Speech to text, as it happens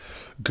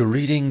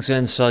Greetings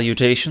and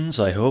salutations.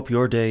 I hope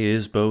your day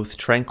is both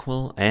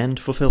tranquil and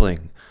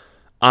fulfilling.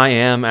 I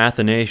am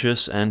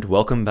Athanasius, and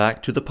welcome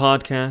back to the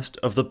podcast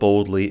of the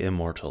Boldly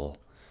Immortal.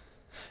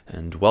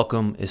 And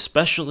welcome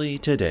especially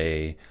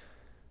today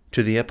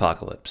to the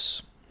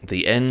apocalypse,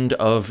 the end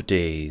of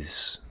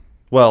days.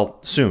 Well,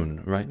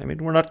 soon, right? I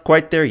mean, we're not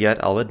quite there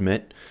yet, I'll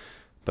admit,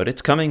 but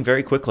it's coming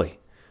very quickly.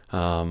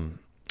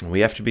 We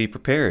have to be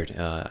prepared.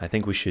 I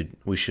think we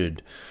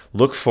should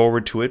look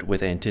forward to it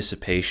with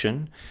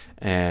anticipation,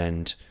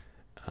 and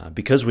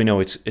because we know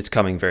it's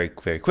coming very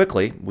very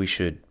quickly, we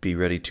should be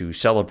ready to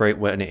celebrate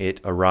when it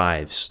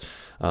arrives,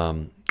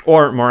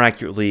 or more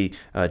accurately,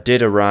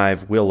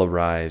 will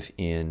arrive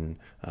in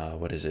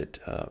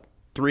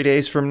 3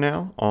 days from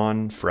now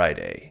on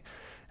Friday.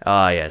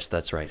 Yes,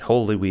 that's right.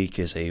 Holy Week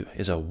is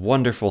a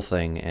wonderful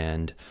thing,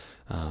 and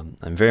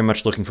I'm very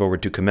much looking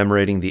forward to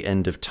commemorating the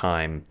end of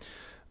time,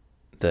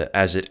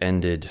 as it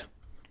ended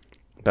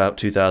about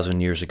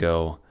 2,000 years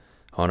ago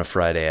on a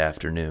Friday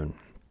afternoon.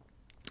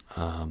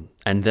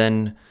 And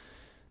then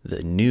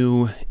the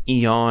new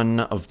eon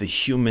of the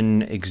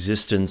human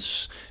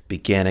existence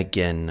began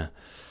again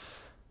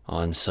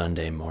on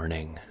Sunday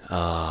morning.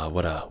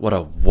 What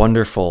a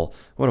wonderful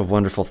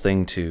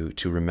thing to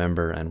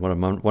remember, and what a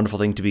wonderful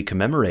thing to be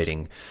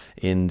commemorating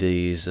in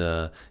these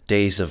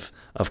days of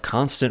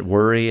constant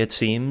worry, it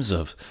seems,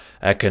 of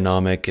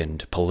economic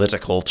and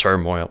political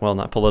turmoil. Well,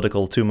 not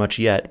political too much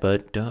yet,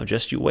 but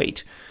just you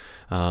wait.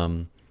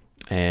 And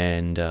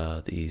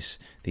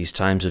these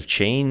times of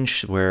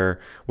change where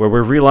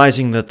we're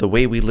realizing that the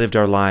way we lived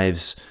our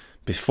lives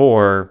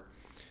before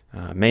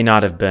may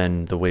not have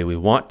been the way we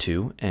want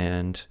to,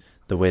 and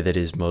the way that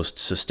is most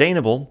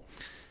sustainable.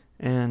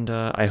 And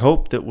I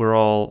hope that we're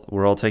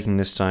all taking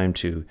this time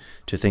to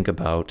think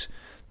about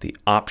the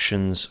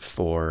options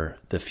for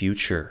the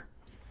future.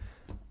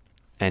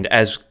 And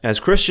as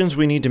Christians,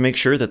 we need to make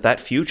sure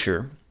that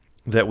future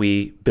that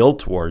we build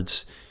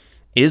towards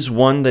is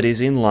one that is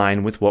in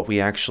line with what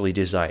we actually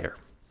desire,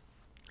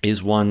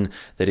 is one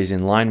that is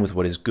in line with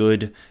what is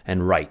good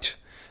and right.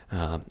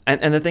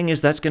 And the thing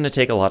is, that's going to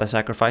take a lot of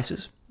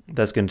sacrifices.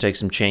 That's going to take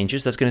some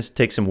changes. That's going to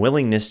take some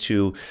willingness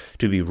to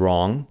be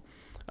wrong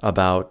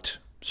about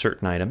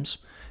certain items.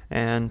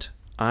 And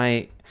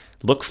I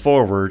look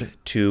forward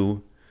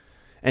to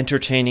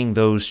entertaining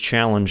those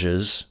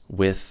challenges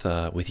with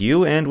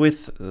you and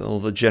with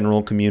the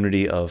general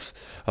community of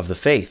the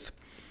faith.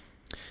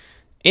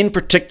 In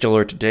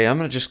particular, today,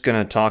 I'm just going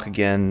to talk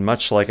again,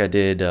 much like I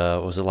did,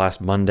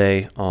 last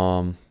Monday?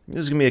 This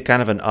is going to be a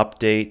kind of an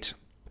update,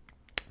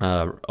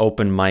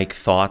 open mic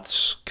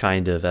thoughts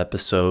kind of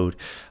episode.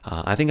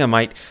 I think I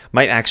might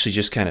actually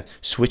just kind of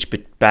switch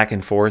back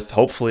and forth.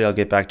 Hopefully, I'll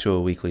get back to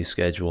a weekly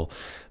schedule.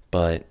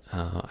 But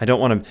I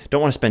don't want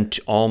to spend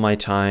all my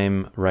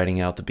time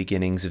writing out the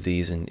beginnings of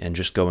these and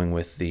just going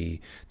with the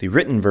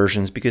written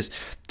versions, because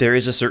there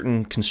is a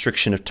certain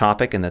constriction of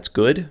topic, and that's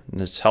good and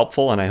that's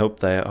helpful, and I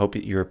hope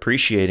you're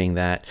appreciating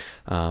that.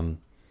 I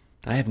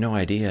have no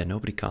idea.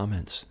 Nobody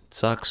comments. It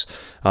sucks.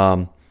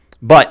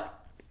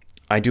 But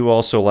I do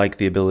also like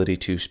the ability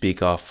to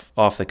speak off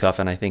the cuff,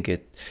 and I think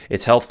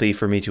it's healthy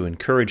for me to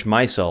encourage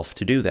myself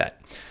to do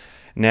that.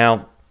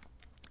 Now,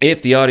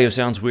 if the audio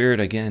sounds weird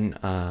again,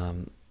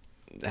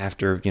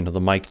 after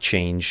the mic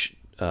change,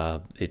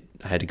 I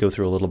had to go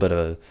through a little bit of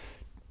a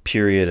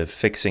period of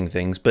fixing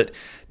things. But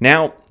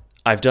now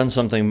I've done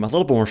something a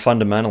little bit more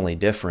fundamentally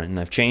different, and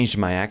I've changed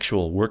my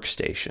actual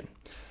workstation.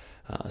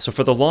 So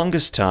for the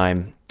longest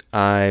time,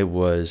 I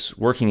was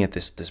working at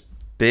this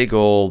big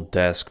old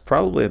desk,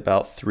 probably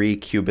about 3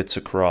 cubits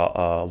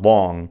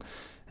long,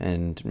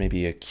 and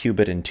maybe a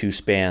cubit and 2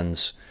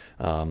 spans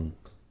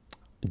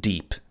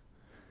deep.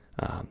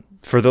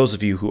 For those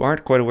of you who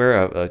aren't quite aware,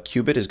 a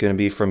cubit is going to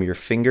be from your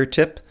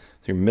fingertip,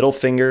 your middle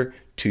finger,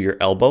 to your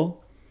elbow.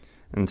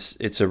 And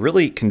it's a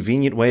really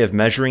convenient way of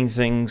measuring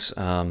things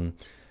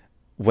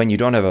when you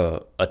don't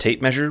have a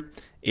tape measure.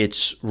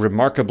 It's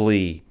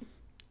remarkably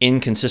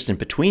inconsistent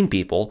between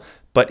people,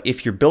 but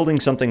if you're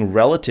building something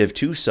relative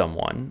to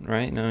someone,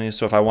 right?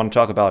 So if I want to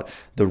talk about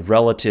the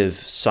relative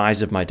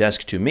size of my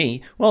desk to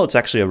me, well, it's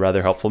actually a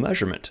rather helpful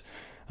measurement.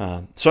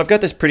 So I've got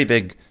this pretty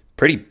big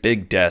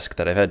desk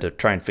that I've had to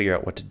try and figure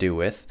out what to do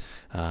with.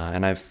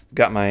 And I've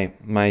got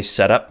my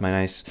setup, my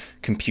nice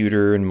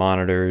computer and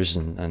monitors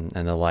and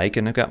the like,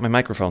 and I've got my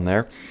microphone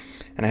there.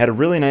 And I had a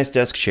really nice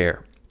desk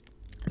chair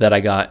that I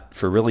got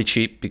for really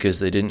cheap because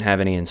they didn't have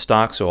any in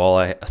stock, so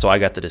I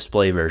got the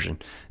display version.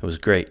 It was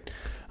great.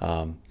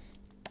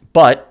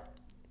 But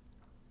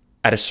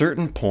at a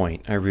certain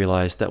point, I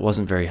realized that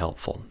wasn't very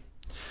helpful.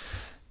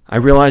 I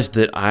realized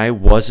that I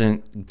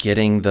wasn't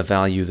getting the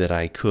value that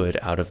I could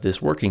out of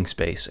this working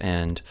space,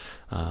 and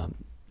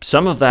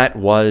some of that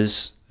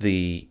was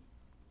simply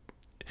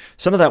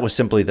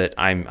that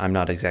I'm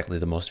not exactly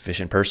the most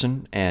efficient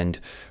person,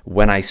 and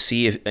when I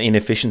see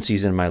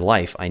inefficiencies in my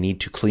life, I need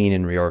to clean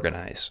and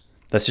reorganize.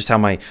 That's just how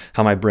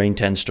my brain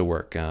tends to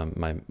work.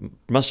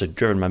 Must have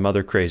driven my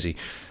mother crazy,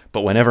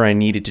 but whenever I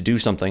needed to do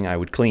something, I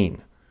would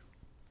clean.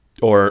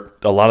 Or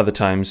a lot of the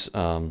times,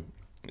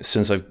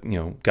 since I've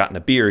gotten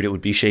a beard, it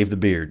would be shave the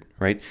beard,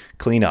 right?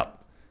 Clean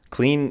up,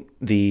 clean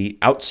the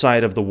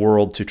outside of the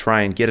world to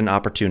try and get an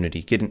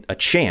opportunity, get a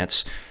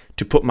chance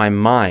to put my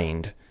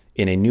mind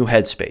in a new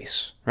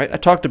headspace, right? I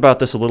talked about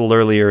this a little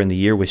earlier in the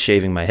year with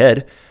shaving my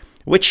head,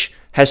 which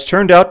has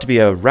turned out to be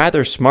a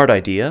rather smart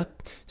idea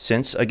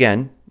since,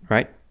 again,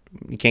 right,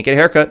 you can't get a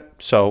haircut,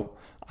 so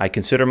I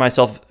consider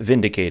myself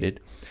vindicated.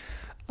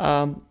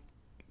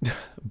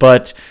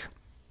 But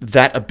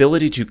that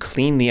ability to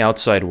clean the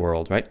outside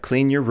world, right?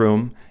 Clean your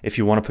room if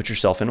you want to put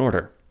yourself in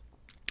order.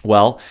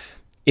 Well,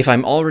 if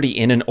I'm already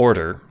in an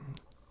order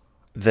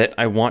that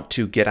I want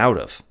to get out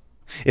of,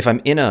 if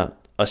I'm in a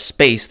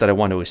space that I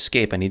want to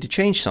escape, I need to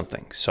change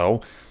something.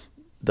 So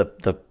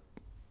the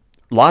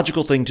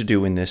logical thing to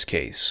do in this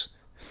case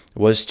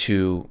was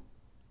to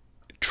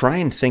try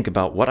and think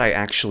about what I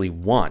actually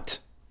want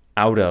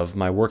out of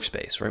my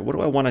workspace, right? What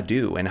do I want to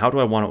do and how do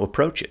I want to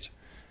approach it?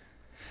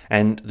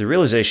 And the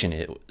realization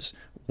is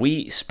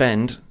we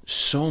spend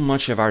so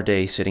much of our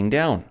day sitting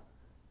down.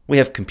 We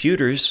have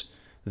computers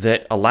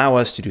that allow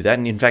us to do that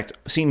and in fact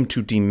seem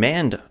to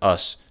demand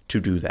us to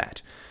do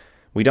that.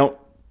 We don't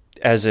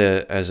as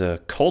a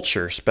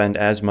culture spend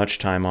as much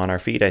time on our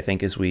feet, I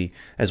think, as we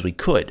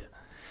could.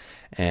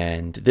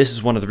 And this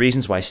is one of the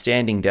reasons why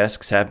standing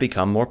desks have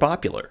become more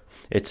popular.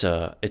 It's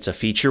a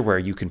feature where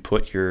you can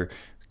put your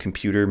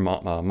computer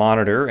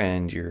monitor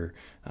and your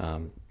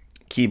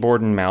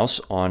keyboard and mouse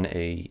on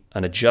an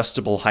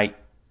adjustable height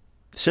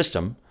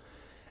system,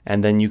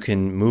 and then you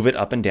can move it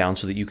up and down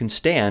so that you can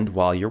stand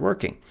while you're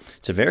working.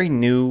 It's a very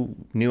new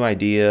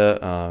idea,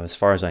 as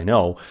far as I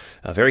know,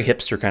 a very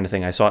hipster kind of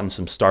thing. I saw it in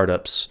some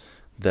startups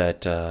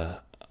that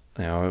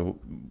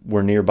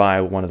were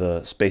nearby one of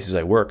the spaces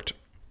I worked.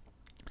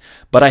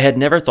 But I had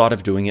never thought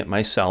of doing it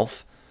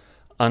myself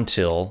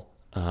until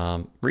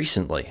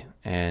recently.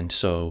 And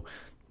so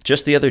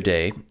just the other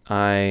day,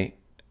 I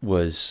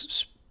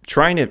was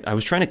trying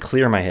to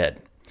clear my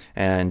head.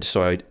 And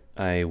so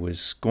I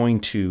was going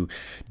to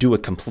do a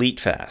complete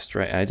fast,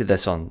 right? And I did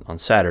this on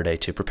Saturday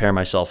to prepare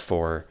myself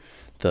for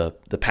the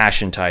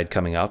Passion Tide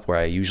coming up, where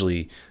I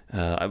usually,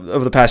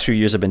 over the past few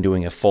years, I've been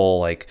doing a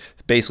full,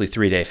 basically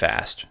 3-day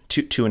fast,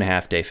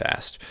 2.5-day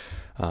fast.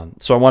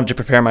 So I wanted to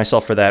prepare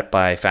myself for that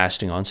by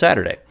fasting on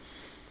Saturday.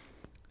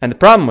 And the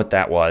problem with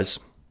that was,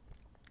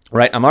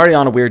 right, I'm already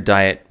on a weird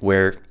diet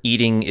where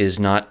eating is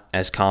not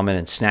as common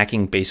and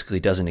snacking basically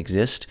doesn't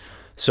exist.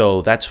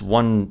 So that's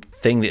one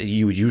thing that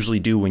you would usually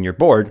do when you're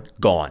bored,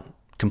 gone,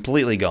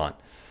 completely gone.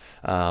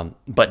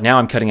 But now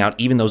I'm cutting out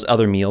even those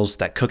other meals,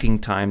 that cooking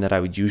time that I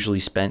would usually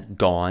spend,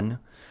 gone.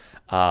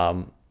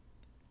 And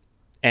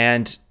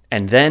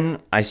then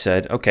I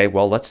said, okay,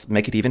 well, let's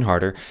make it even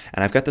harder.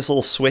 And I've got this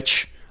little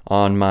switch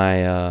on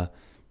my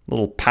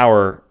little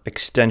power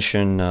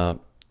extension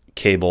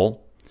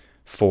cable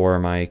for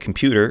my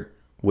computer,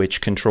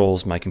 which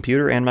controls my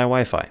computer and my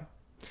Wi-Fi.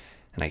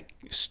 And I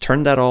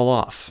turned that all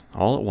off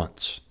all at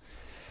once.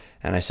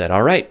 And I said,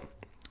 all right,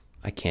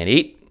 I can't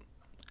eat.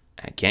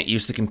 I can't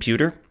use the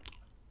computer.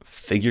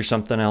 Figure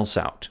something else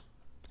out.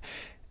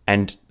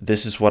 And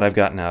this is what I've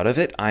gotten out of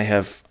it. I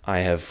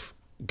have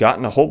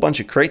gotten a whole bunch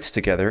of crates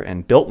together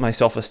and built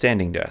myself a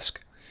standing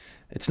desk.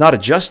 It's not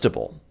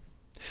adjustable,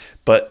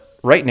 but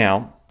right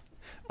now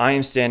I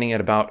am standing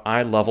at about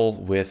eye level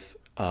with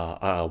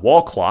a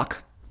wall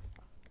clock,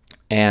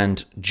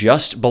 and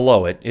just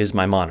below it is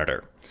my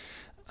monitor.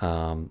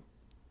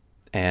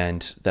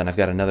 And then I've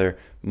got another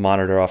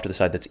monitor off to the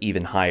side that's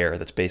even higher,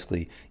 that's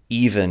basically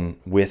even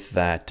with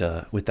that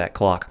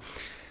clock.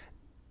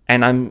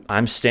 And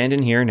I'm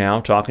standing here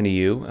now talking to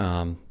you,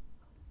 and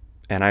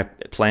I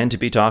plan to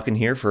be talking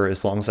here for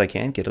as long as I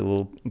can, get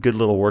a good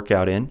little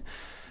workout in.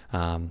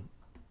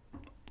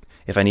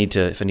 If I need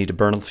to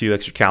burn a few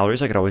extra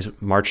calories, I could always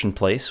march in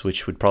place,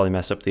 which would probably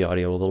mess up the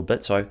audio a little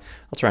bit. So I'll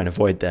try and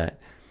avoid that.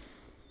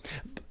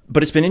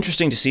 But it's been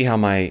interesting to see how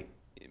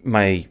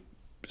my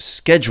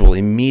schedule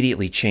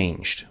immediately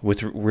changed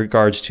with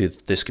regards to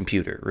this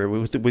computer,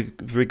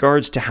 with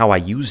regards to how I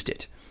used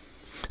it.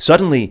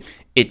 Suddenly,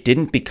 it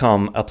didn't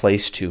become a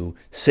place to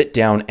sit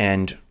down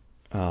and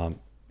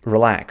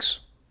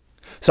relax.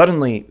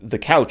 Suddenly, the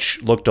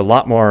couch looked a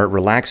lot more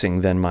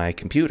relaxing than my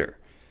computer.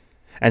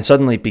 And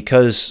suddenly,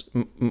 because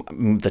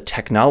the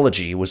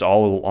technology was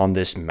all on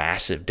this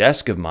massive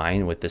desk of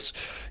mine with this,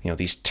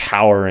 these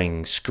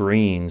towering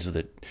screens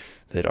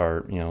that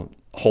are,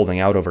 holding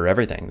out over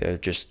everything,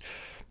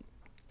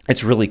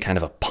 it's really kind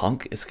of a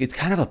punk. It's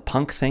kind of a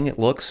punk thing. It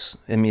looks.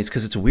 I mean, it's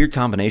because it's a weird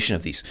combination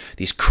of these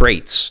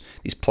crates,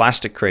 these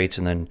plastic crates,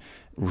 and then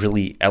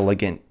really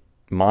elegant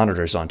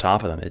monitors on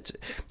top of them.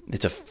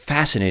 It's a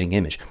fascinating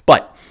image.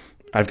 But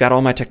I've got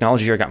all my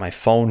technology here. I got my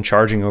phone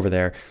charging over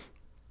there.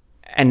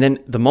 And then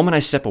the moment I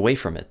step away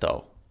from it,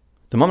 though,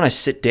 the moment I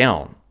sit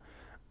down,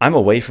 I'm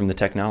away from the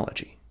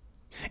technology.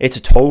 It's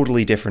a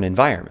totally different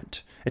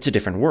environment. It's a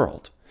different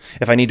world.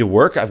 If I need to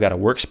work, I've got a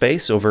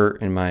workspace over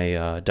in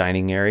my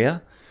dining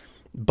area.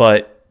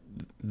 But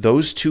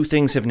those two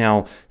things have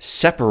now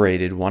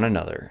separated one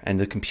another, and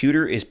the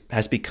computer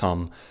has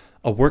become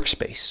a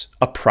workspace,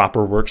 a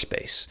proper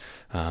workspace.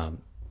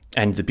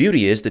 And the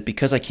beauty is that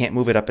because I can't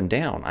move it up and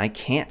down, I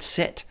can't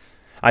sit.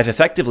 I've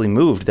effectively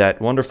moved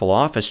that wonderful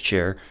office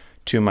chair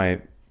to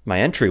my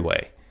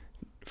entryway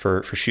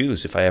for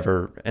shoes if I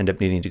ever end up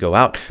needing to go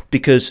out,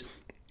 because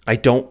I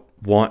don't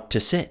want to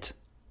sit.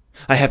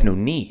 I have no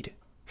need.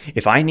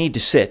 If I need to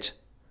sit,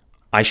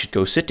 I should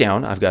go sit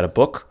down. I've got a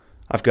book.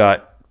 I've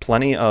got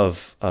plenty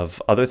of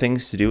other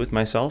things to do with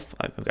myself.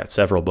 I've got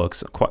several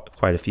books,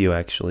 quite a few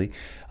actually.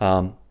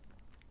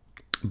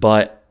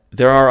 But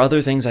there are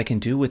other things I can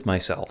do with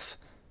myself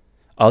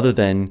other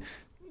than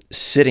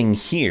sitting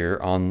here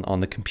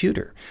on the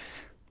computer.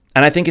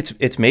 And I think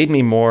it's made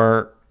me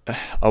more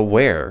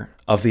aware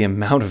of the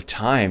amount of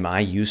time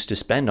I used to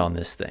spend on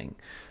this thing.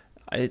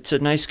 It's a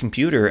nice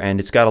computer and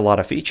it's got a lot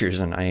of features,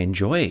 and I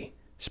enjoy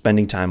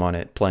spending time on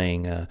it,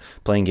 playing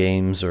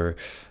games or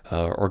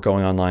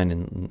going online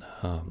and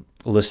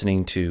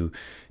listening to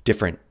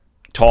different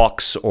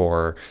talks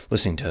or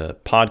listening to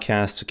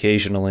podcasts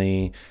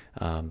occasionally,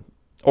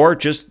 or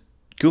just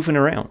goofing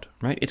around,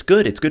 right? It's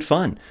good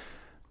fun.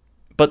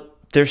 But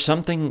there's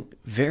something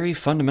very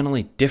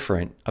fundamentally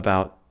different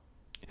about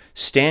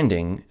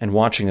standing and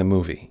watching a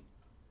movie.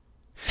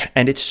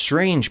 And it's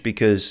strange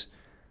because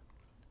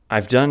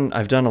I've done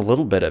a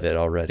little bit of it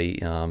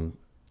already,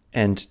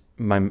 and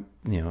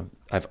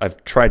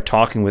I've tried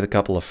talking with a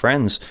couple of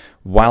friends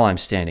while I'm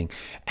standing,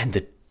 and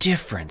the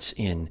difference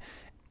in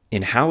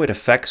how it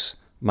affects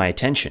my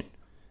attention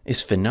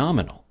is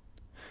phenomenal.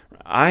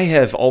 I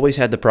have always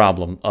had the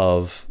problem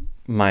of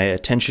my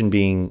attention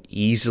being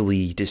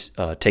easily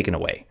taken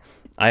away.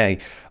 I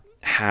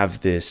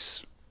have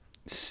this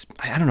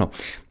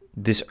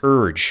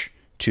urge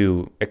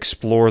to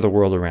explore the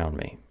world around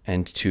me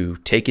and to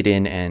take it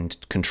in and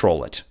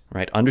control it,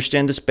 right?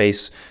 Understand the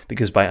space,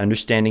 because by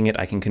understanding it,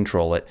 I can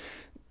control it.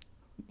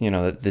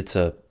 It's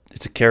a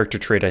character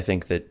trait, I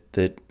think,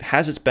 that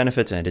has its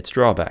benefits and its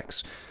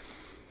drawbacks.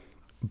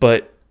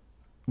 But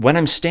when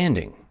I'm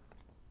standing,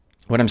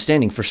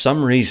 for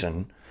some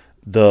reason,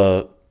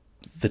 the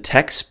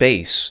tech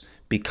space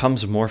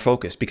becomes more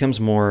focused, becomes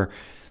more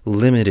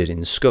limited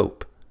in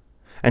scope.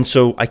 And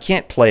so I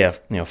can't play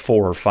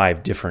 4 or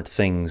 5 different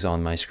things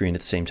on my screen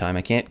at the same time.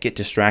 I can't get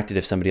distracted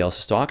if somebody else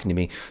is talking to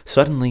me.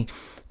 Suddenly,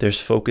 there's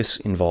focus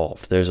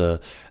involved. There's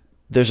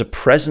a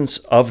presence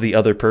of the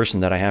other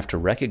person that I have to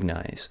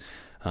recognize.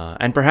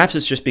 And perhaps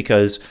it's just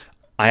because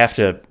I have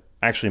to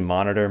actually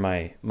monitor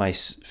my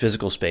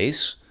physical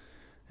space.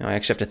 I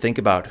actually have to think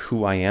about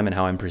who I am and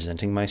how I'm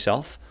presenting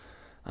myself.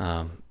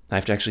 I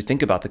have to actually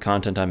think about the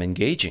content I'm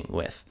engaging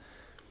with.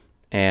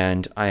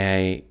 And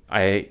I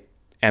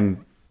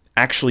am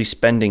actually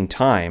spending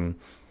time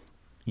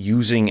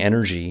using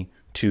energy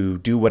to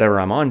do whatever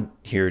I'm on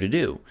here to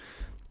do.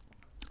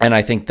 And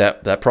I think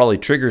that probably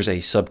triggers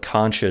a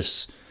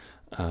subconscious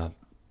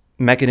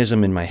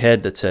mechanism in my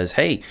head that says,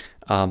 hey,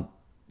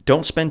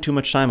 don't spend too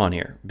much time on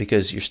here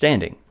because you're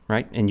standing,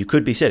 right? And you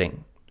could be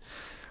sitting.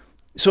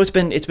 So it's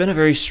been a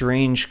very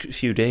strange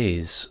few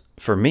days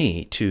for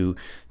me to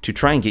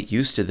try and get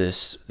used to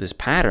this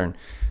pattern.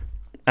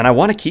 And I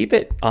want to keep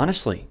it,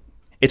 honestly.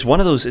 It's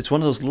one of those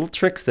little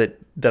tricks that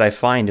I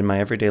find in my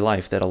everyday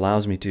life that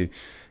allows me to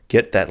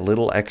get that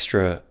little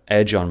extra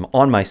edge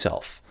on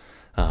myself.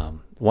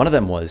 One of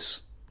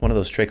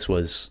those tricks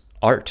was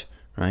art,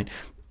 right?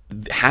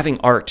 Having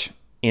art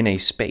in a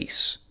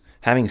space,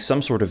 having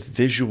some sort of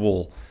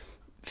visual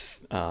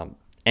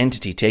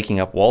entity taking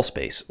up wall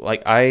space.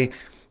 Like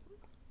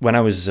when I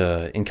was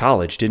in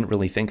college, didn't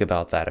really think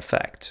about that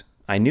effect.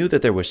 I knew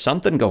that there was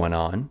something going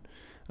on.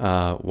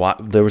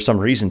 There was some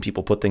reason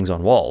people put things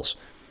on walls.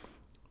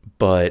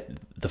 But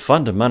the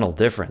fundamental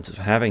difference of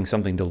having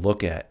something to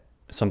look at,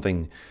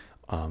 something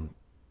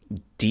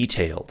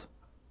detailed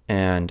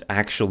and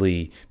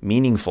actually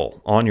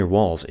meaningful on your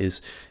walls,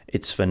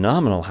 it's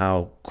phenomenal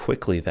how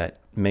quickly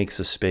that makes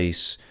a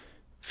space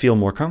feel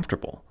more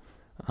comfortable,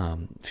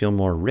 feel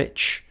more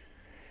rich.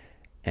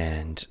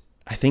 And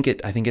I think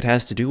it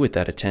has to do with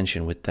that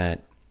attention, with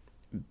that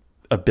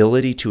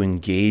ability to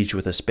engage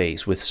with a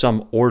space, with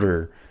some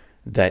order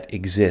that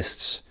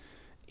exists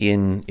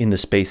in the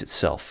space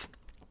itself.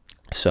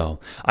 So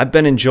I've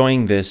been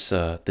enjoying this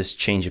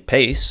change of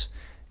pace,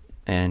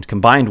 and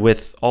combined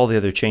with all the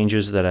other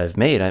changes that I've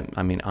made,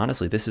 I mean,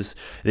 honestly, this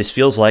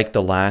feels like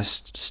the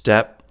last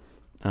step,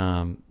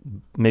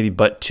 maybe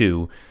but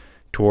two,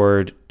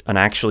 toward an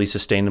actually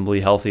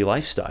sustainably healthy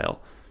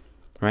lifestyle,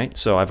 right?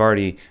 So I've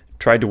already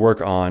tried to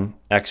work on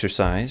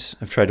exercise.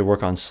 I've tried to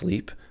work on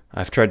sleep.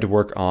 I've tried to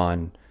work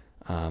on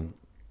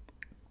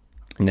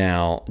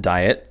now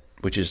diet,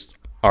 which is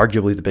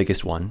arguably the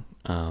biggest one.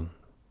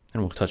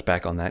 And we'll touch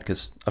back on that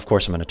because, of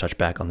course, I'm going to touch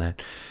back on that.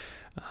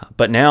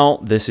 But now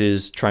this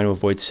is trying to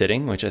avoid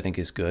sitting, which I think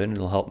is good, and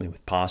it'll help me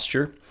with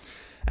posture.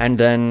 And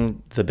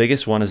then the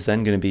biggest one is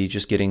then going to be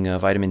just getting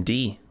vitamin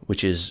D,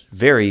 which is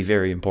very,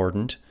 very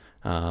important.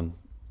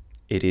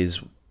 It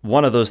is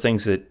one of those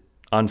things that,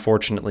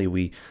 unfortunately,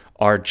 we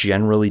are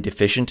generally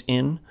deficient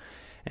in.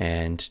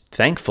 And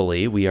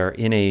thankfully, we are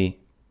in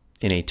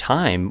a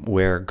time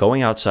where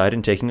going outside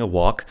and taking a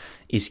walk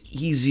is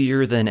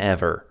easier than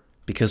ever,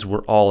 because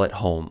we're all at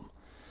home.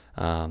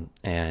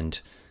 And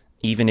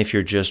even if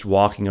you're just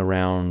walking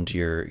around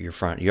your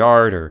front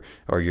yard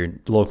or your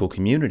local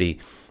community,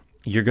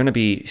 you're going to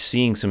be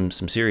seeing some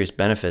serious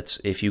benefits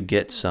if you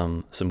get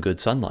some good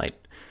sunlight.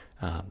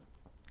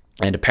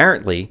 And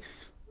apparently,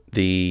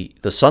 the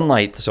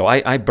sunlight. So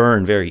I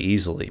burn very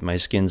easily. My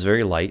skin's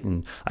very light,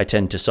 and I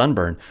tend to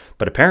sunburn.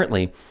 But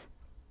apparently,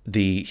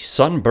 the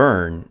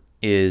sunburn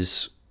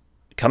is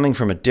coming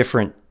from a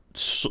different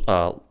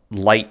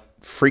light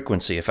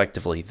frequency,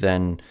 effectively,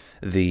 than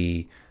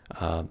the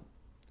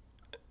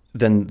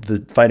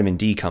vitamin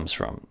D comes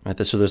from.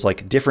 Right? So there's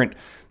like different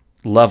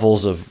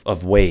levels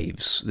of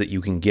waves that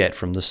you can get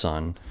from the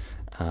sun,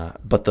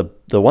 but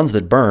the ones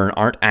that burn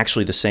aren't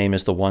actually the same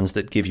as the ones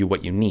that give you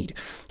what you need.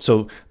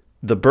 So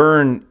the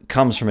burn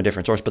comes from a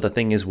different source, but the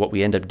thing is, what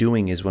we end up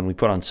doing is when we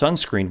put on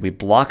sunscreen, we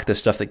block the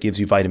stuff that gives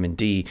you vitamin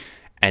D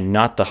and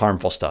not the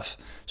harmful stuff.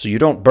 So you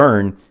don't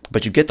burn,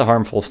 but you get the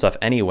harmful stuff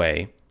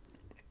anyway,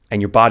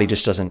 and your body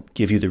just doesn't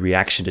give you the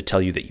reaction to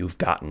tell you that you've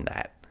gotten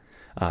that,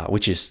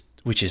 which is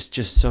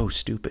just so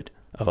stupid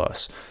of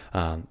us.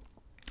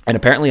 And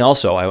apparently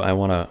also, I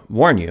want to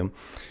warn you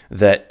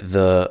that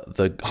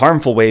the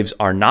harmful waves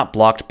are not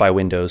blocked by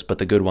windows, but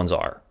the good ones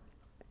are.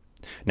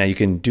 Now, you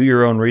can do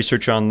your own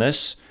research on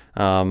this.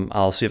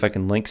 I'll see if I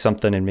can link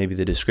something in maybe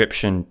the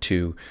description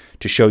to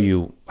show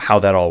you how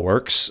that all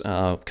works,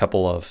 a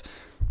couple of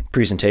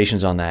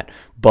presentations on that.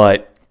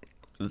 But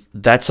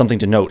that's something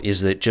to note,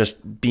 is that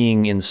just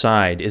being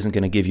inside isn't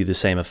going to give you the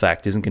same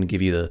effect, isn't going to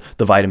give you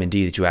the vitamin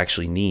D that you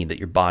actually need, that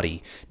your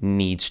body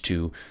needs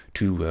to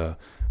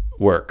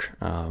work.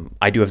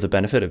 I do have the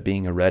benefit of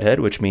being a redhead,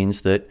 which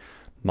means that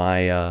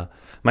my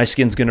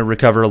skin's going to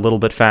recover a little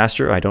bit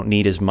faster. I don't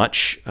need as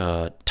much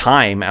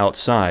time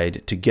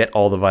outside to get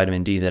all the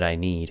vitamin D that I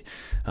need.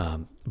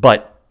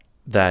 But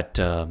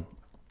that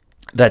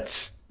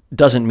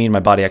doesn't mean my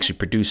body actually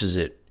produces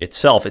it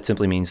itself. It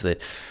simply means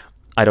that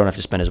I don't have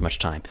to spend as much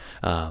time.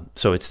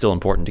 So it's still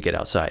important to get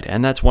outside.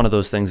 And that's one of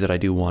those things that I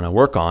do want to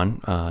work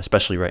on,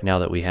 especially right now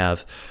that we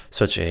have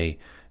such a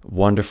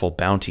wonderful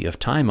bounty of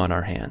time on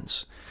our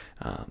hands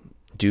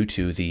due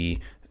to the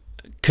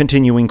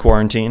continuing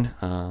quarantine.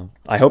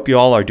 I hope you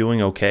all are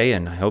doing okay,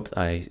 and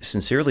I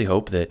sincerely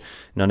hope that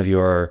none of you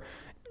are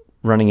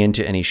running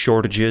into any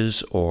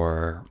shortages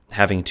or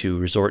having to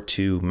resort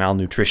to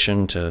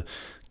malnutrition to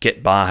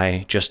get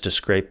by, just to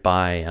scrape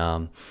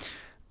by.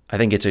 I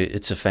think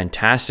it's a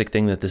fantastic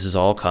thing that this is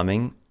all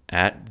coming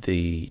at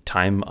the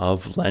time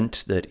of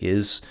Lent that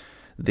is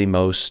the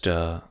most,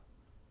 Lent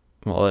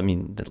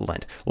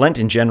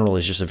in general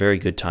is just a very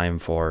good time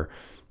for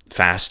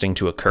fasting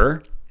to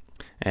occur.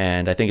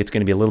 And I think it's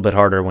going to be a little bit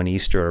harder when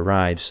Easter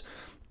arrives.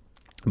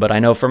 But I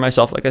know for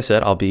myself, like I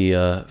said, I'll be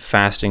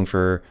fasting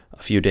for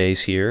a few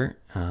days here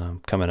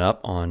coming up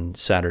on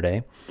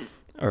Saturday,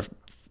 or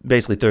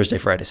basically Thursday,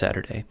 Friday,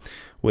 Saturday,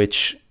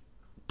 which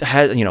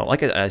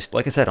has,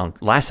 like I said, on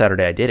last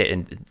Saturday I did it,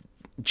 and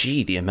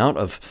the amount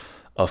of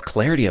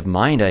clarity of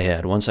mind I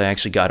had once I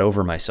actually got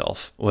over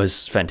myself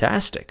was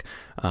fantastic.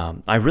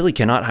 I really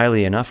cannot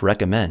highly enough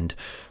recommend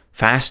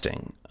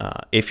fasting.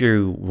 If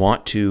you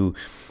want to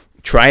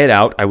try it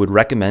out, I would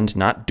recommend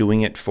not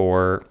doing it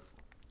for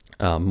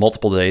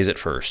multiple days at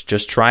first.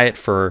 Just try it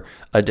for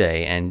a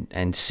day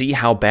and see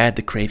how bad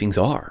the cravings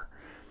are,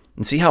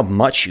 and see how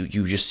much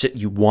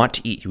you want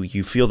to eat.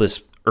 You feel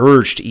this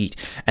urge to eat,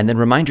 and then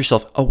remind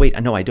yourself, oh wait,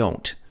 no, I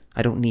don't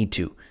need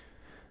to.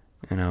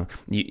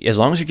 As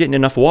long as you're getting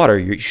enough water,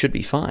 you should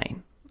be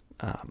fine.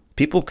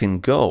 People can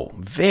go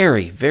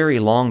very, very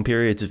long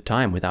periods of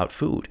time without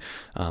food.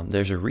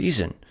 There's a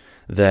reason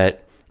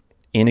that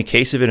in a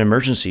case of an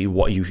emergency,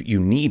 you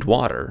need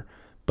water,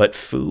 but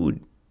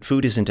food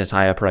isn't as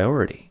high a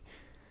priority.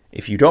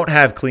 If you don't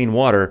have clean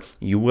water,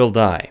 you will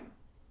die.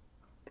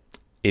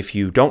 If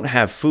you don't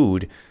have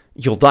food,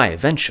 you'll die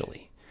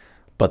eventually.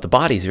 But the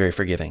body's very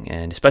forgiving,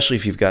 and especially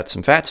if you've got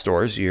some fat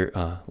stores,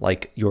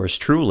 like yours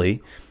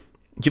truly,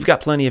 you've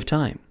got plenty of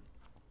time.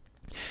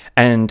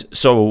 And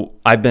so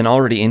I've been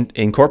already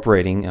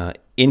incorporating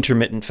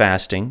intermittent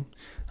fasting.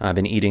 I've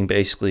been eating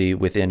basically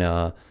within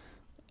a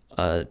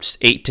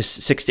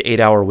 6 to 8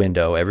 hour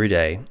window every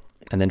day,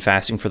 and then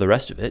fasting for the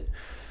rest of it.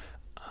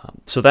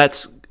 So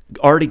that's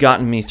already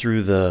gotten me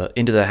into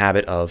the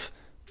habit of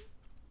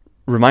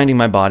reminding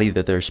my body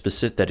that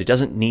that it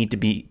doesn't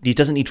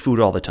need food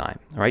all the time.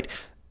 All right,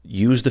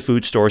 use the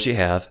food stores you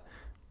have.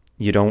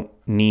 You don't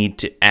need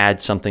to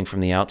add something from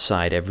the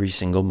outside every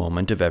single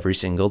moment of every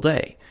single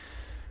day.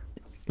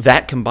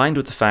 That, combined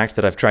with the fact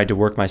that I've tried to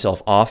work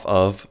myself off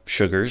of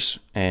sugars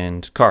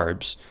and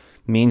carbs,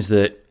 means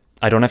that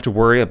I don't have to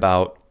worry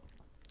about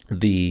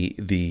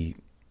the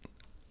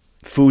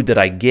food that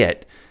I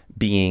get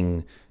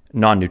being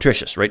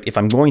non-nutritious, right? If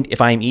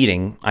I'm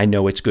eating, I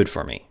know it's good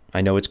for me.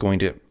 I know it's going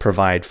to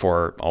provide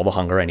for all the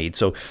hunger I need.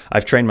 So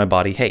I've trained my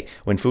body, hey,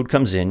 when food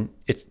comes in,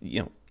 it's,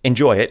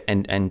 enjoy it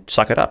and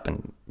suck it up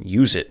and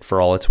use it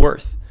for all it's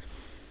worth,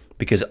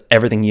 because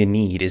everything you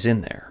need is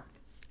in there.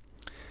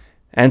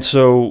 And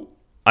so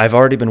I've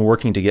already been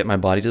working to get my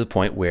body to the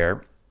point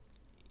where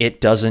it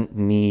doesn't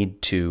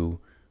need to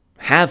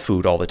have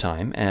food all the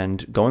time,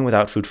 and going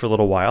without food for a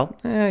little while,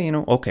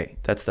 okay,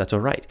 that's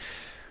all right.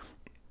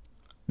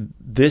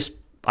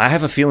 I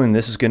have a feeling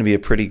this is going to be a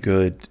pretty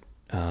good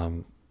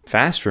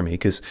fast for me,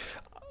 because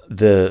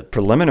the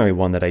preliminary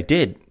one that I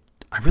did,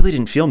 I really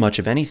didn't feel much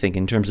of anything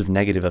in terms of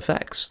negative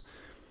effects.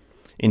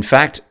 In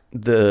fact,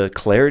 the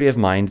clarity of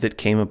mind that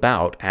came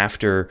about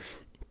after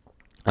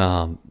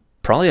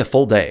probably a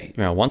full day,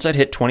 once I'd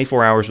hit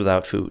 24 hours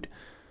without food,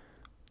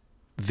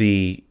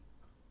 there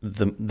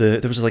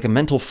was like a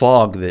mental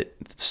fog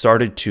that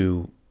started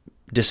to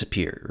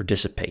disappear or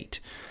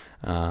dissipate.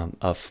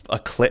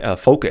 A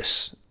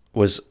focus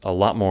was a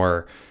lot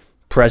more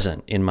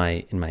present in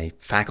my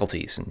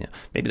faculties, and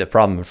maybe the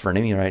problem in front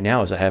of me right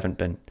now is I've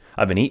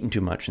been eating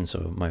too much, and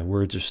so my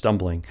words are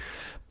stumbling.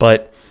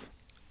 But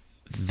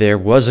there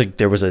was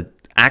a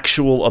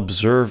actual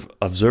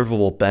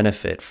observable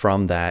benefit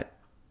from that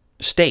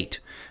state.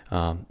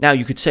 Now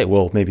you could say,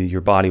 well, maybe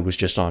your body was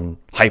just on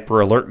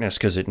hyper alertness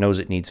because it knows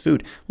it needs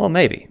food. Well,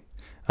 maybe.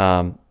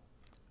 But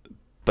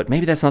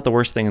maybe that's not the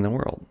worst thing in the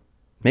world.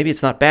 Maybe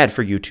it's not bad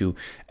for you to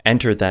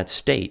enter that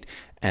state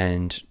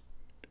and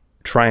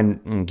try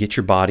and get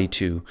your body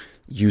to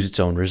use its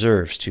own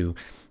reserves, to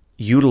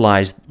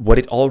utilize what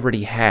it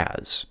already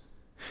has,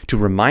 to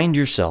remind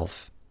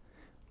yourself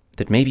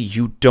that maybe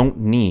you don't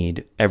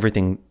need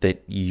everything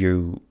that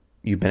you've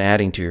been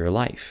adding to your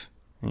life.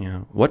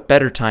 What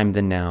better time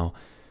than now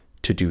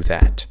to do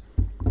that?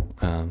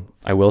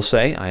 I will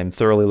say I am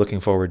thoroughly looking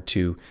forward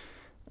to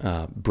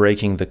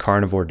breaking the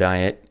carnivore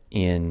diet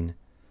in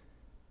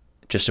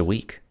just a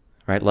week,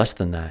 right? Less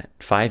than that,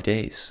 5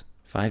 days.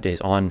 5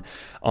 days. On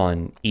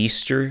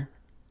Easter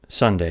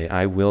Sunday,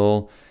 I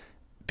will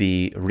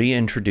be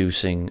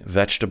reintroducing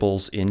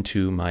vegetables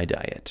into my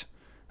diet.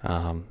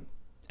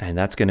 And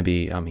that's going to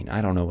be,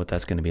 I don't know what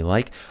that's going to be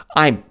like.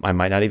 I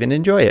might not even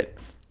enjoy it,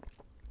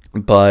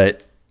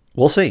 but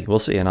we'll see.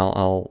 And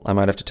I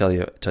might have to tell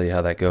you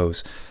how that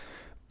goes.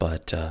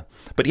 But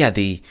yeah,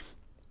 the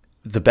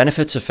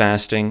benefits of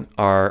fasting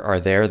are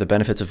there. The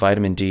benefits of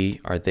vitamin D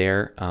are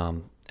there.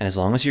 And as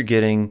long as you're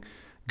getting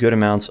good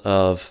amounts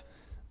of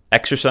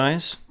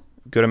exercise,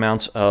 good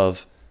amounts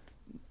of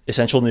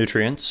essential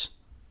nutrients,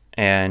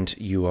 and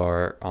you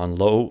are on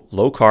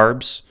low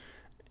carbs,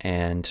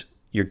 and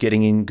you're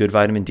getting in good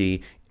vitamin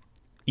D,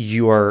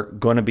 you are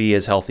going to be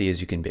as healthy as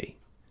you can be,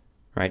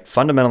 right?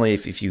 Fundamentally,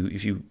 if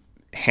you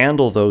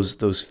handle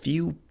those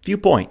few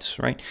points,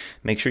 right?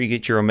 Make sure you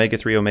get your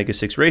omega-3,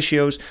 omega-6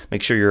 ratios.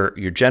 Make sure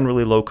you're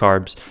generally low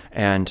carbs,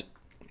 and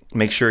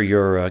make sure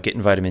you're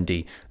getting vitamin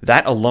D.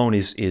 That alone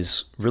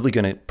is really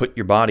going to put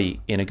your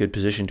body in a good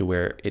position to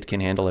where it can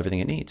handle everything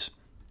it needs,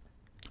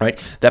 right?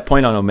 That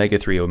point on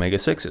omega-3,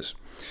 omega-6s.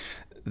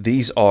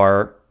 These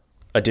are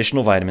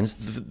additional vitamins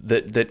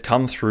that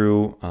come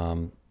through,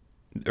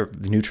 or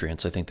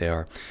nutrients, I think they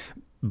are,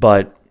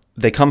 but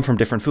they come from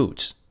different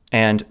foods.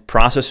 And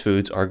processed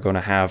foods are going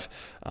to have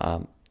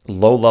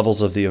low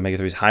levels of the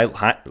omega-3s,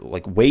 high,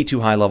 like way too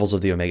high levels of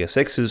the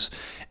omega-6s,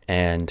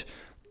 and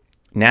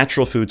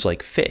natural foods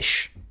like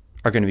fish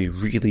are going to be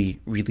really,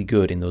 really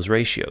good in those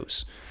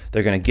ratios.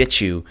 They're going to get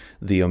you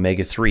the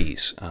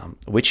omega-3s,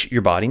 which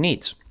your body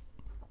needs.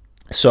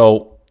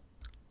 So,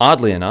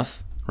 oddly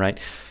enough, right,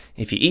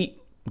 if you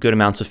eat good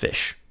amounts of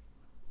fish,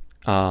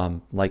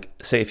 like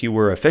say if you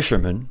were a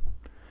fisherman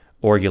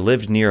or you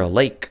lived near a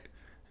lake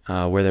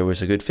where there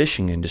was a good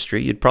fishing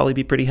industry, you'd probably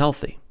be pretty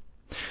healthy.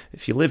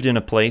 If you lived in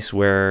a place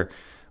where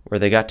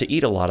they got to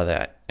eat a lot of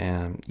that,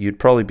 you'd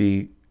probably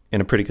be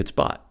in a pretty good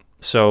spot.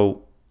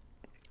 So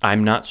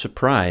I'm not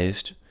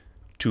surprised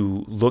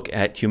to look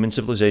at human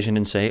civilization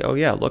and say, oh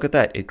yeah, look at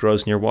that, it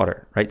grows near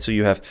water, right? So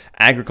you have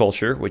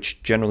agriculture,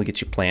 which generally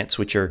gets you plants,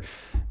 which are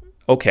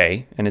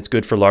okay, and it's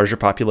good for larger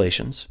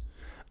populations.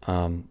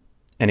 And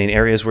in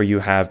areas where you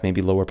have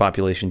maybe lower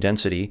population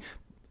density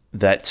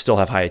that still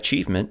have high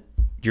achievement,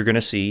 you're going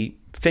to see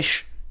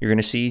fish, you're going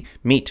to see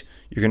meat,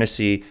 you're going to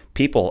see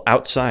people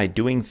outside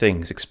doing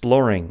things,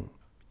 exploring,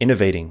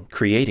 innovating,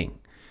 creating.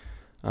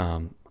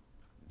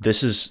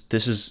 This is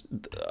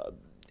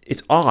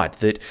it's odd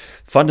that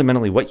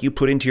fundamentally what you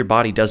put into your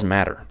body doesn't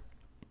matter.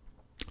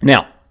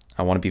 Now,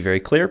 I want to be very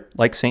clear,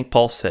 like St.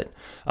 Paul said,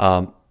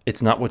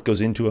 it's not what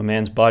goes into a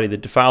man's body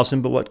that defiles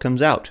him, but what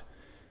comes out.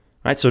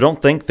 Right? So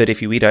don't think that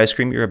if you eat ice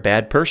cream, you're a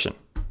bad person.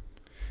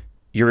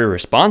 You're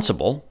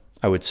irresponsible,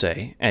 I would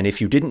say, and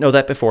if you didn't know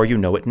that before, you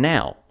know it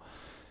now.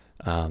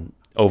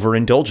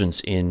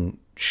 Overindulgence in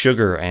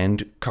sugar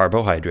and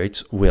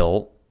carbohydrates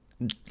will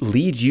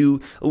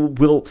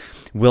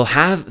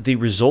have the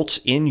results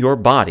in your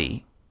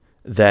body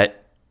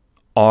that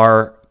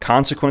are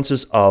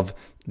consequences of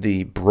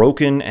the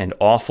broken and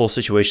awful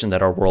situation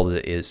that our world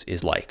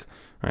is like,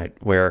 right?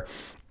 Where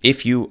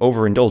if you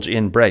overindulge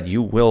in bread,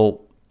 you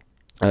will,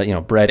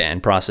 bread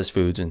and processed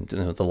foods and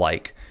the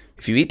like.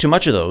 If you eat too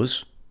much of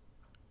those,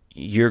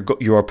 you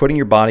are putting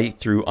your body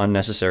through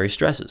unnecessary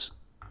stresses.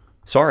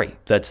 Sorry,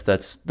 that's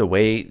the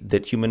way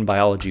that human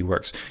biology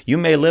works. You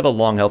may live a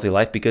long, healthy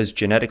life because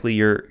genetically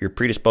you're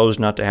predisposed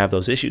not to have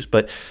those issues,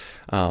 but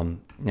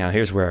Now,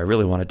 here's where I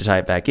really wanted to tie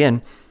it back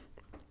in.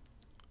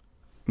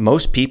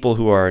 Most people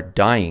who are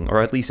dying, or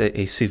at least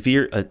a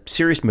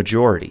serious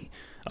majority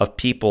of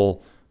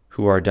people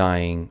who are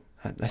dying,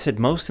 I said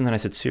most and then I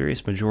said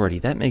serious majority.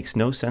 That makes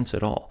no sense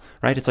at all,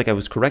 right? It's like I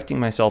was correcting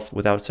myself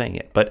without saying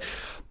it. But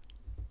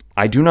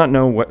I do not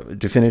know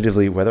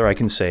definitively whether I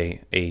can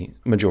say a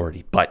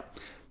majority, but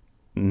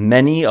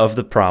many of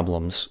the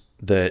problems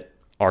that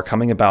are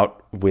coming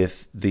about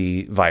with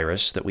the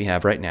virus that we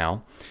have right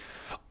now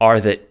are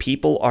that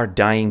people are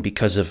dying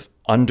because of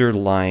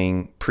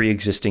underlying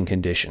pre-existing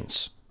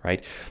conditions,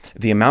 right?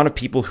 The amount of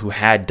people who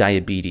had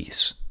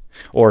diabetes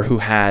or who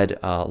had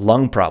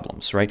lung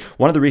problems, right?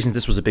 One of the reasons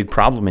this was a big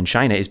problem in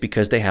China is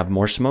because they have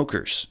more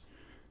smokers.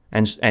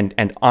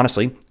 And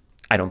honestly,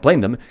 I don't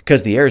blame them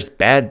because the air is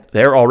bad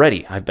there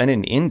already. I've been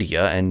in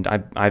India and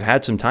I've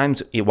had some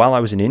times while I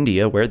was in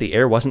India where the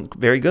air wasn't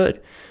very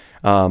good.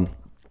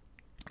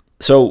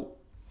 So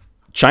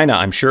China,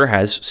 I'm sure,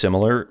 has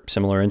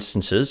similar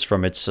instances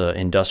from its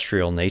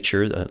industrial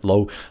nature,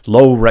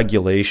 low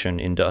regulation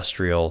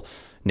industrial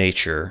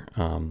nature,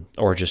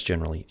 or just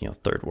generally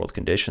third world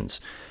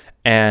conditions.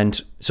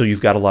 And so you've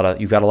got a lot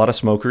of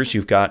smokers.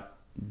 You've got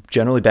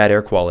generally bad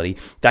air quality.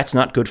 That's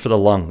not good for the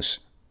lungs.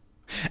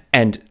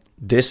 And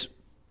this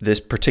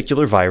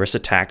particular virus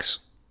attacks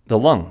the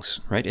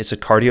lungs, right? It's a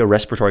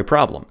cardiorespiratory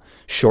problem.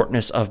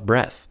 Shortness of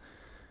breath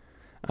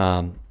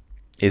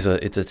it's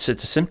a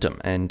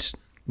symptom. And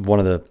one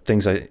of the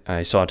things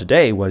I saw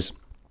today was,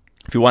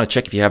 if you want to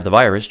check if you have the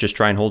virus, just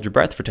try and hold your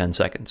breath for 10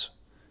 seconds.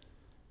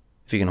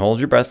 If you can hold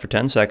your breath for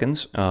 10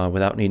 seconds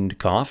without needing to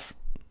cough,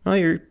 well,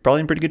 you're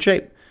probably in pretty good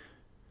shape.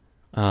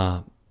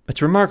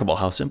 It's remarkable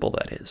how simple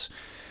that is.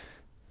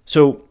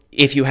 So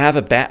if you have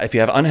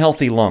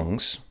unhealthy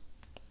lungs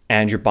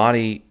and your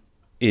body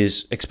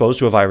is exposed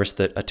to a virus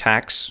that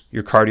attacks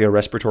your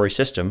cardiorespiratory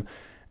system,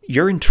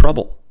 you're in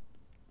trouble.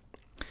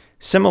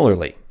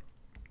 Similarly,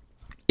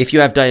 if you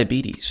have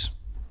diabetes,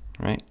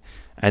 right,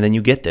 and then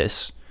you get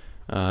this,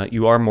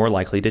 you are more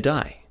likely to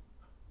die.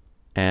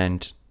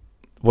 And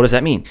what does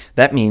that mean?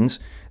 That means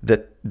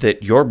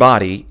that your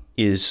body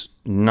is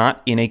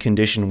not in a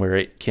condition where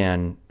it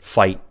can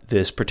fight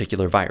this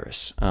particular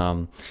virus.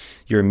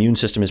 Your immune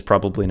system is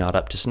probably not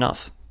up to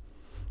snuff,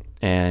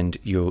 and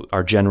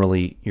you're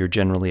generally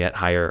at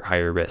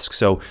higher risk.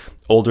 So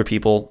older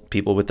people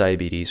with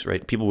diabetes,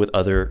 right, people with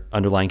other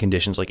underlying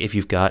conditions, like if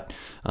you've got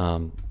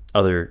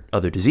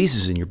other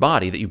diseases in your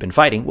body that you've been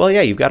fighting, well,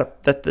 yeah, you're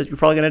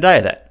probably going to die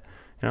of that.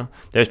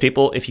 There's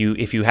people, if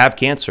you have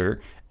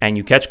cancer and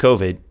you catch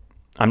COVID,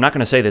 I'm not going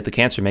to say that the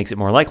cancer makes it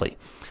more likely,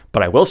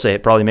 but I will say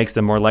it probably makes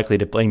them more likely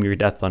to blame your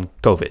death on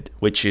COVID,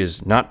 which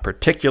is not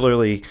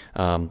particularly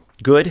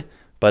good,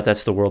 but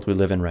that's the world we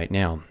live in right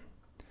now.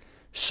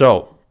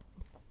 So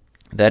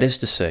that is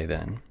to say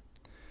then,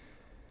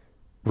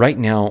 right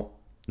now,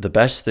 the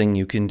best thing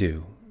you can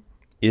do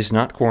is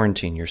not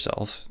quarantine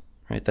yourself,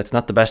 right? That's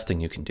not the best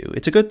thing you can do.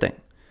 It's a good thing,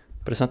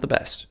 but it's not the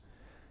best.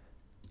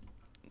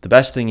 The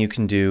best thing you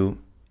can do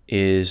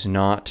is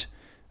not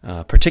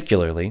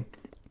particularly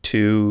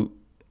to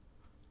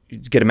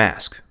get a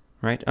mask,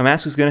 right? A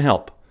mask is going to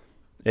help.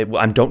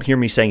 Don't hear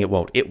me saying it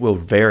won't. It will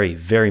very,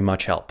 very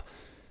much help.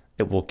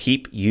 It will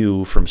keep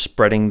you from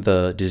spreading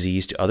the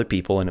disease to other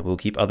people, and it will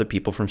keep other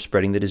people from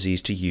spreading the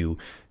disease to you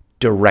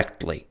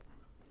directly.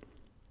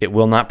 It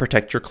will not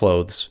protect your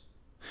clothes.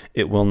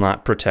 It will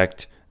not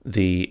protect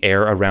the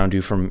air around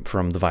you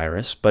from the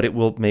virus, but it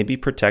will maybe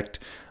protect,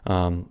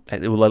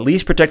 it will at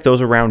least protect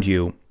those around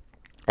you,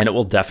 and it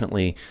will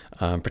definitely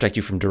protect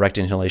you from direct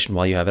inhalation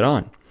while you have it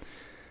on.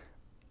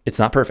 It's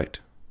not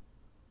perfect.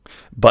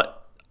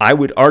 But I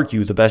would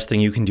argue the best thing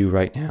you can do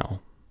right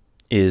now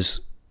is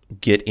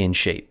get in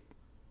shape,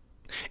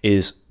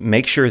 is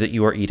make sure that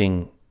you are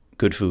eating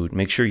good food.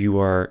 Make sure you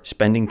are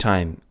spending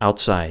time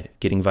outside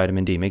getting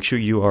vitamin D. Make sure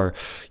you're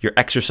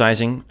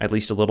exercising at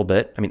least a little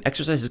bit. I mean,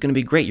 exercise is going to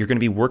be great. You're going to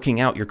be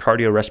working out your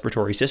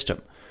cardiorespiratory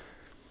system.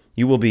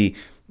 You will be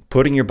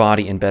putting your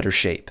body in better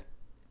shape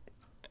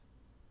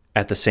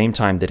at the same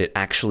time that it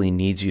actually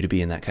needs you to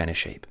be in that kind of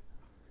shape.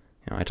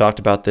 I talked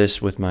about this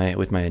with my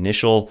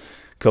initial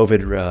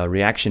COVID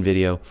reaction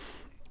video.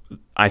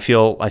 I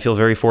feel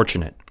very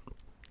fortunate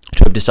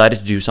to have decided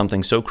to do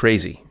something so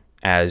crazy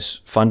as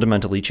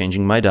fundamentally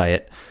changing my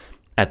diet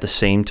at the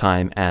same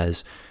time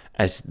as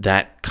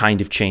that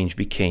kind of change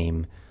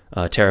became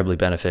terribly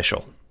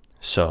beneficial.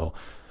 So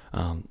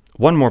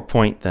one more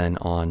point then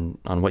on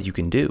what you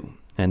can do,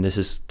 and this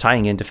is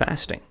tying into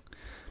fasting.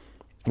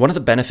 One of the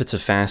benefits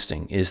of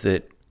fasting is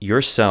that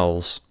your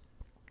cells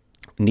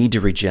need to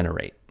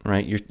regenerate.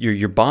 Right,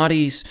 your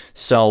body's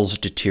cells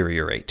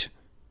deteriorate.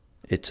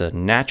 It's a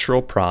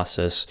natural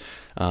process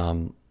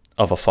of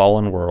a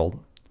fallen world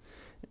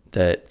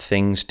that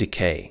things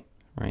decay.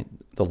 Right,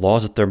 the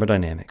laws of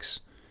thermodynamics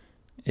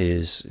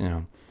is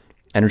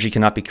energy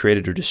cannot be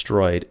created or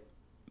destroyed,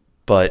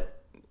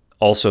 but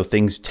also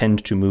things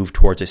tend to move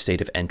towards a state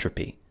of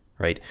entropy.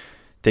 Right,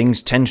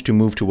 things tend to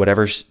move to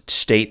whatever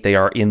state they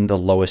are in the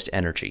lowest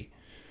energy.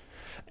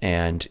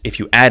 And if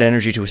you add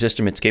energy to a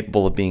system, it's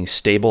capable of being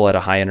stable at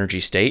a high energy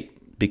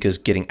state, because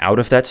getting out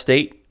of that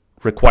state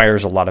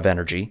requires a lot of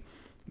energy.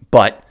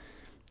 But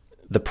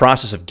the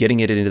process of getting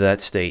it into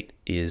that state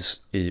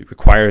it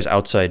requires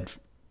outside,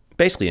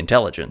 basically,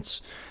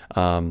 intelligence.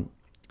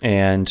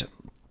 And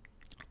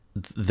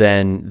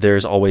then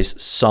there's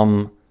always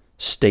some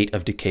state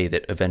of decay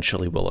that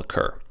eventually will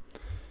occur.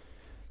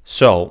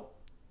 So,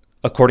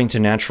 according to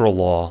natural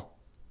law,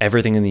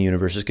 everything in the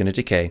universe is going to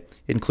decay,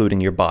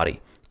 including your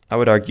body. I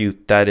would argue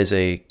that is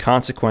a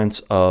consequence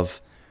of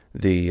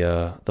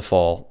the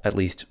fall, at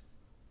least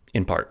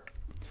in part.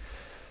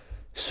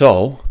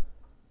 So,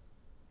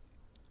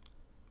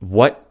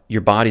 what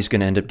your body's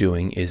going to end up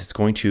doing is it's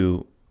going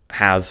to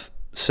have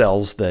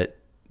cells that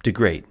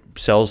degrade,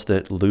 cells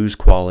that lose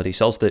quality,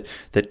 cells that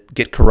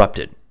get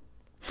corrupted.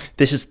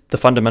 This is the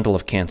fundamental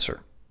of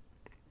cancer.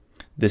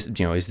 This,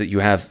 is that you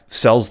have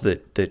cells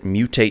that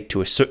mutate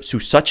to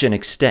such an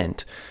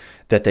extent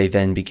that they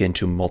then begin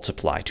to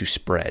multiply, to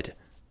spread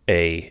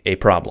a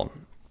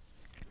problem.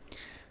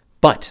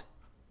 But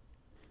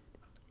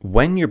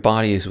when your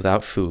body is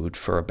without food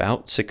for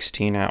about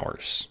 16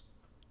 hours,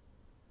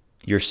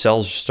 your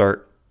cells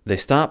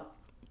stop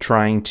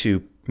trying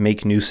to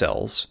make new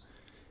cells.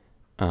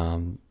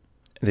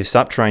 They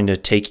stop trying to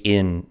take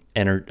in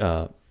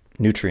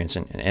nutrients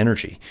and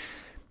energy,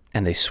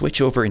 and they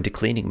switch over into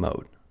cleaning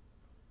mode.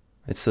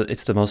 It's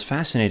the most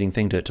fascinating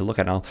thing to look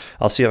at.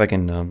 I'll see if I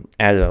can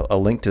add a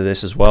link to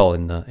this as well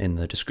in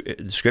the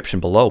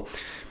description below.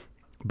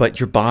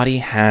 But your body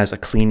has a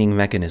cleaning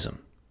mechanism.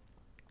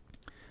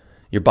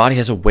 Your body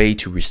has a way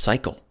to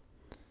recycle,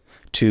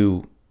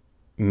 to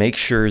make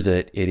sure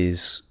that it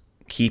is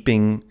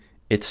keeping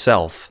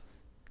itself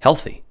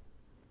healthy,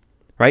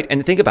 right?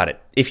 And think about it.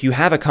 If you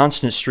have a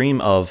constant stream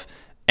of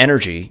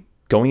energy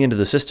going into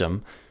the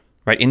system,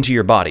 right, into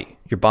your body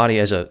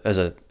as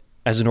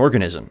an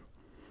organism,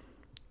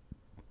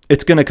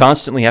 it's going to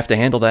constantly have to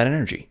handle that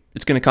energy.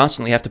 It's going to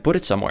constantly have to put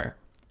it somewhere.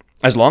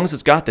 As long as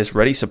it's got this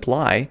ready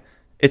supply,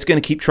 it's going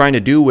to keep trying to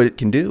do what it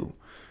can do.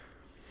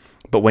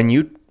 But when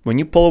you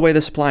pull away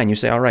the supply and you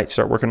say, all right,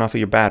 start working off of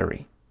your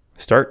battery,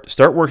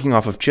 start working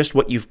off of just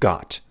what you've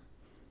got,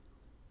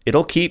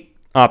 it'll keep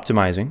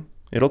optimizing.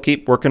 It'll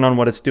keep working on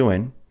what it's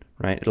doing,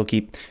 right? It'll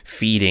keep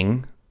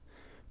feeding.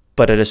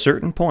 But at a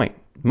certain point,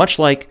 much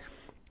like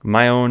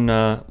my own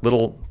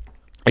little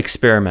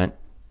experiment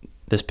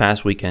this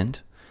past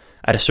weekend,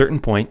 at a certain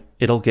point,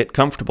 it'll get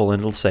comfortable and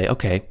it'll say,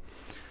 okay,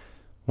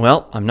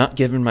 well, I'm not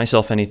giving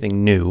myself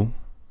anything new.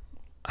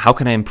 How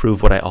can I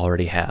improve what I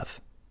already have?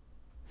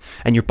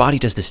 And your body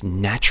does this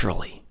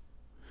naturally.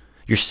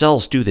 Your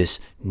cells do this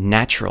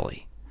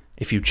naturally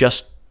if you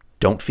just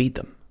don't feed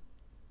them.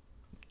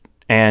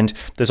 And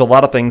there's a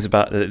lot of things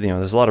about,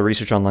 there's a lot of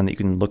research online that you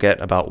can look at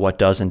about what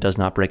does and does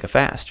not break a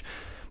fast.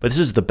 But this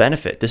is the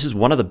benefit. This is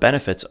one of the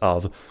benefits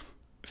of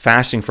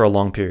fasting for a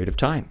long period of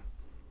time.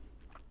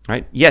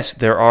 Right? Yes,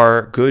 there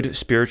are good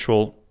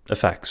spiritual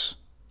effects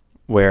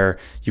where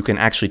you can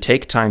actually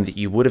take time that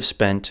you would have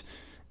spent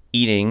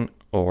eating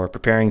or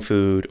preparing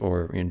food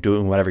or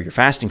doing whatever you're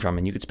fasting from,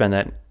 and you could spend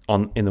that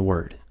in the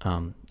Word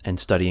and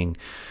studying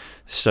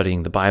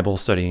the Bible,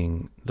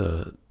 studying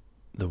the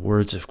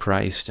words of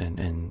Christ,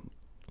 and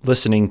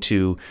listening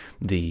to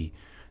the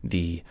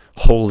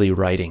holy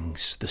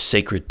writings, the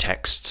sacred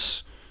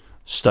texts,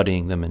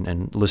 studying them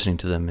and listening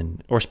to them,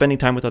 or spending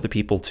time with other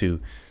people to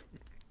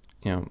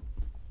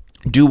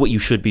do what you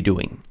should be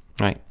doing,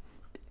 right?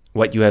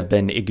 What you have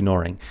been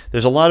ignoring.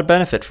 There's a lot of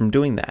benefit from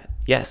doing that.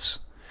 Yes.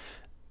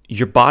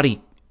 Your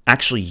body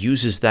actually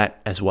uses that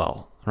as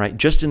well, right?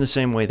 Just in the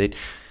same way that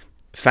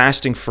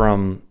fasting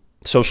from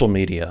social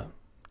media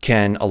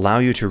can allow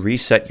you to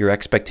reset your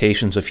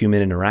expectations of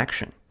human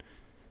interaction.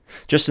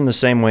 Just in the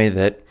same way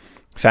that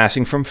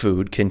fasting from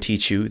food can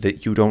teach you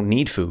that you don't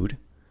need food,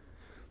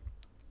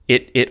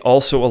 it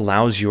also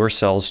allows your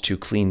cells to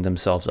clean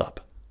themselves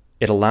up.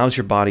 It allows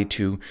your body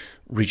to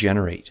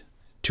regenerate,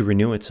 to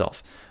renew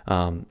itself.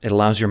 It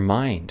allows your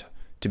mind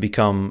to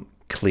become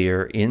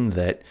clear in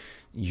that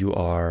you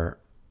are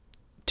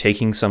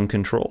taking some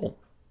control,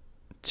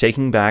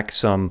 taking back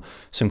some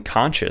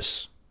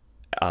conscious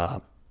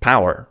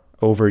power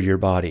over your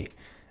body,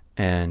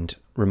 and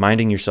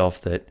reminding yourself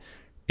that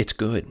it's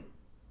good,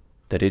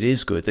 that it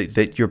is good,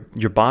 that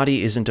your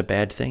body isn't a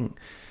bad thing,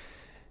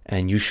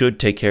 and you should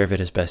take care of it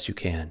as best you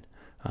can.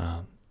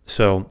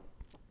 So,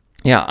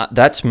 yeah,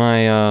 that's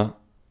my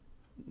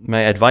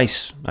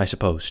advice, I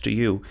suppose, to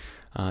you.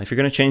 If you're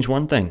going to change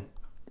one thing,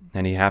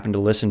 and you happen to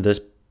listen to this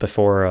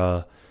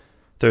before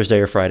Thursday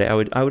or Friday,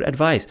 I would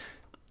advise,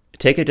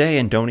 take a day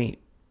and don't eat.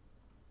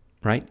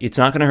 Right? It's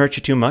not going to hurt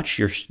you too much.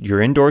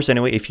 You're indoors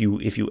anyway. If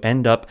you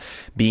end up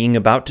being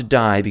about to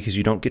die because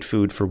you don't get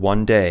food for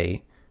one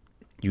day,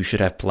 you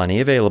should have plenty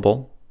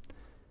available.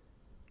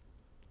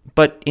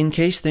 But in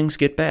case things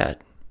get bad,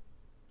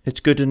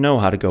 it's good to know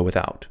how to go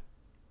without.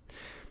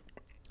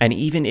 And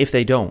even if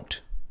they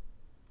don't,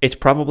 it's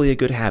probably a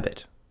good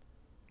habit.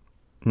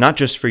 Not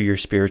just for your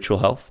spiritual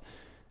health,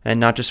 and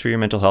not just for your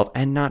mental health,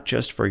 and not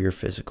just for your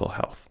physical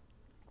health.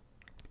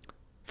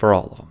 for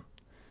all of them.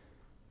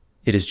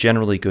 It is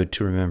generally good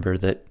to remember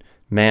that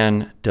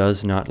man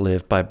does not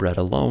live by bread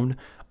alone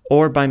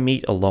or by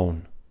meat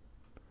alone.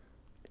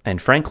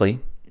 And frankly,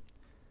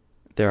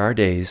 there are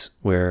days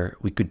where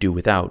we could do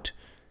without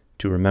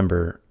to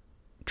remember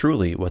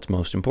truly what's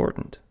most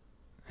important.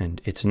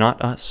 And it's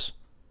not us.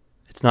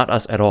 It's not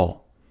us at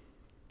all.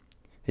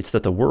 It's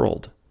that the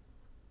world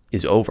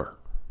is over.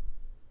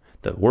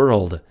 The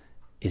world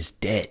is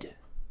dead.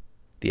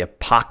 The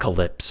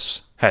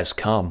apocalypse has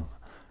come,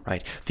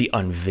 right? The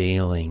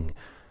unveiling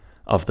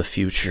of the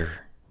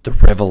future, the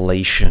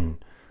revelation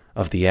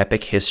of the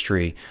epic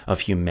history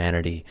of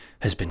humanity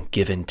has been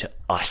given to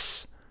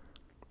us.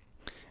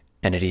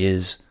 And it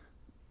is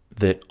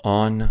that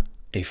on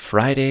a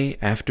Friday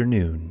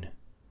afternoon,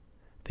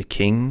 the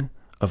King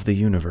of the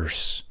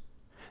universe,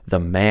 the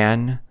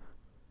man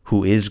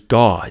who is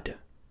God,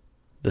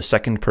 the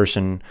second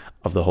person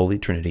of the Holy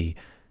Trinity,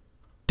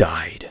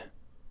 died.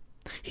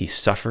 He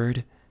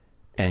suffered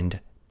and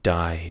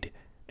died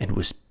and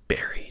was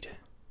buried.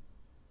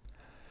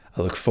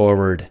 I look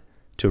forward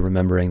to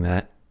remembering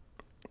that,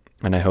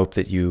 and I hope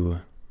that you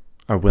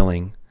are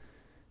willing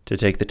to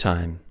take the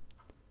time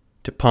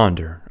to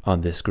ponder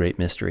on this great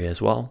mystery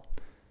as well.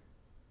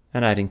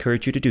 And I'd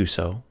encourage you to do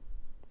so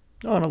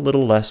on a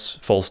little less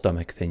full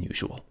stomach than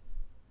usual.